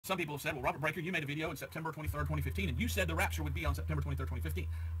Some people have said, well, Robert Breaker, you made a video in September 23rd, 2015, and you said the rapture would be on September 23rd, 2015.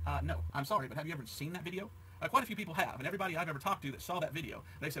 No, I'm sorry, but have you ever seen that video? Quite a few people have, and everybody I've ever talked to that saw that video,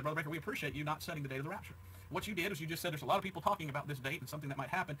 they said, Brother Breaker, we appreciate you not setting the date of the rapture. What you did was you just said there's a lot of people talking about this date and something that might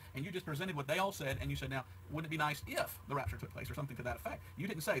happen, and you just presented what they all said, and you said, now, wouldn't it be nice if the rapture took place, or something to that effect? You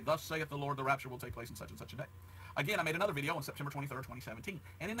didn't say, thus saith the Lord, the rapture will take place in such and such a day. Again, I made another video on September 23rd, 2017,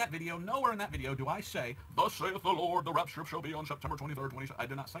 and in that video, nowhere in that video do I say, thus saith the Lord, the rapture shall be on September 23rd, 2017. I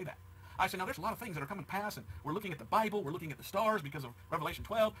did not say that. I said, now there's a lot of things that are coming to pass, and we're looking at the Bible, we're looking at the stars because of Revelation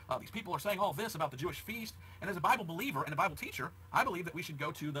 12. These people are saying all this about the Jewish feast, and as a Bible believer and a Bible teacher, I believe that we should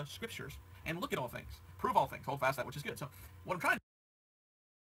go to the Scriptures and look at all things, prove all things, hold fast that which is good. So what I'm trying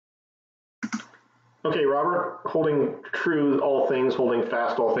to... Okay, Robert, holding true all things, holding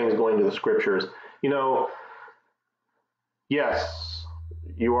fast all things, going to the Scriptures. You know, yes,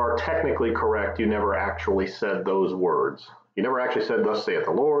 you are technically correct. You never actually said those words. You never actually said, thus saith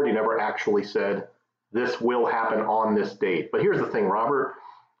the Lord. You never actually said, this will happen on this date. But here's the thing, Robert.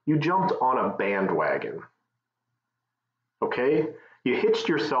 You jumped on a bandwagon. Okay? You hitched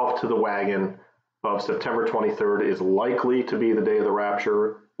yourself to the wagon of September 23rd is likely to be the day of the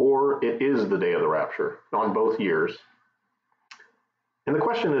rapture, or it is the day of the rapture on both years. And the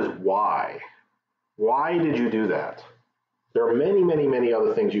question is, why? Why did you do that? There are many, many, many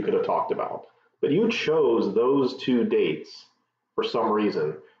other things you could have talked about. But you chose those two dates for some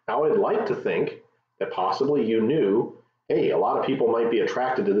reason. Now, I'd like to think that possibly you knew, hey, a lot of people might be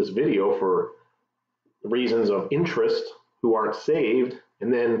attracted to this video for reasons of interest who aren't saved,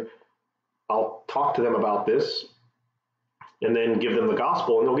 and then I'll talk to them about this and then give them the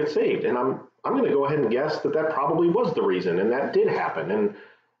gospel and they'll get saved. And I'm going to go ahead and guess that that probably was the reason, and that did happen,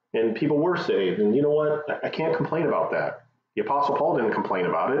 and people were saved. And you know what? I can't complain about that. The Apostle Paul didn't complain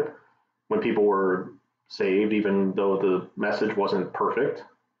about it when people were saved, even though the message wasn't perfect.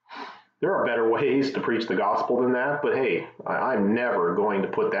 There are better ways to preach the gospel than that, but hey, I'm never going to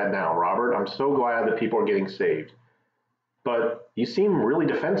put that down, Robert. I'm so glad that people are getting saved. But you seem really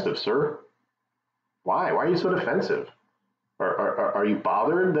defensive, sir. Why? Why are you so defensive? Are you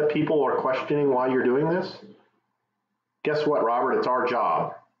bothered that people are questioning why you're doing this? Guess what, Robert? It's our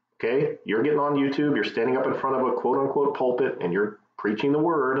job, okay? You're getting on YouTube, you're standing up in front of a quote-unquote pulpit, and you're preaching the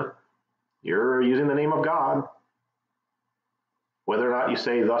word. You're using the name of God. Whether or not you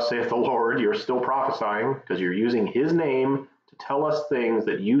say, thus saith the Lord, you're still prophesying because you're using his name to tell us things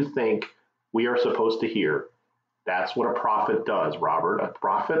that you think we are supposed to hear. That's what a prophet does, Robert. A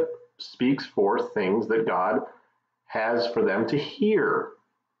prophet speaks forth things that God has for them to hear.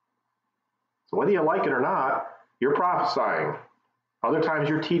 So whether you like it or not, you're prophesying. Other times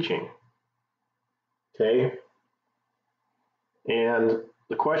you're teaching. Okay? And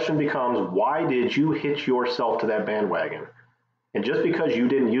the question becomes, why did you hitch yourself to that bandwagon? And just because you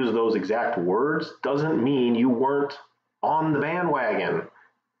didn't use those exact words doesn't mean you weren't on the bandwagon.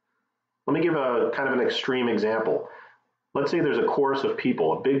 Let me give a kind of an extreme example. Let's say there's a chorus of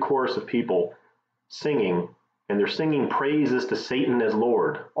people, a big chorus of people singing, and they're singing praises to Satan as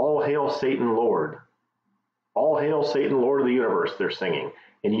Lord. All hail Satan, Lord. All hail Satan, Lord of the universe, they're singing.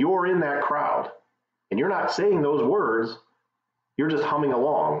 And you're in that crowd, and you're not saying those words. You're just humming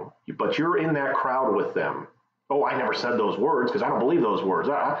along, but you're in that crowd with them. Oh, I never said those words because I don't believe those words.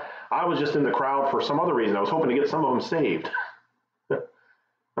 I was just in the crowd for some other reason. I was hoping to get some of them saved.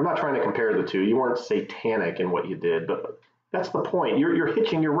 I'm not trying to compare the two. You weren't satanic in what you did, but that's the point. You're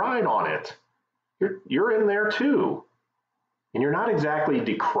hitching your ride on it. You're in there too. And you're not exactly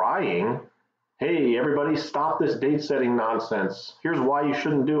decrying, hey, everybody stop this date setting nonsense. Here's why you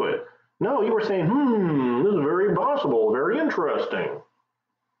shouldn't do it. No, you were saying, this is very possible, very interesting.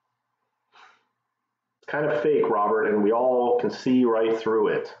 It's kind of fake, Robert, and we all can see right through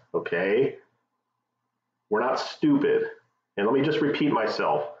it, okay? We're not stupid. And let me just repeat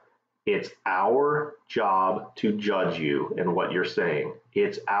myself. It's our job to judge you and what you're saying.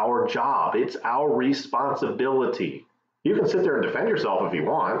 It's our job. It's our responsibility. You can sit there and defend yourself if you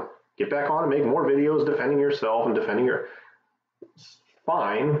want. Get back on and make more videos defending yourself and defending your... It's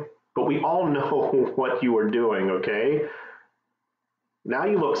fine. But we all know what you were doing, okay? Now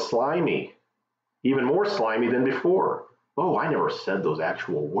you look slimy, even more slimy than before. Oh, I never said those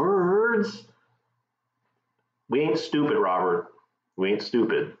actual words. We ain't stupid, Robert. We ain't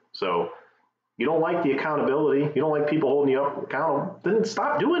stupid. So you don't like the accountability, you don't like people holding you up accountable, then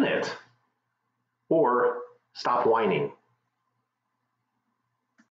stop doing it. Or stop whining.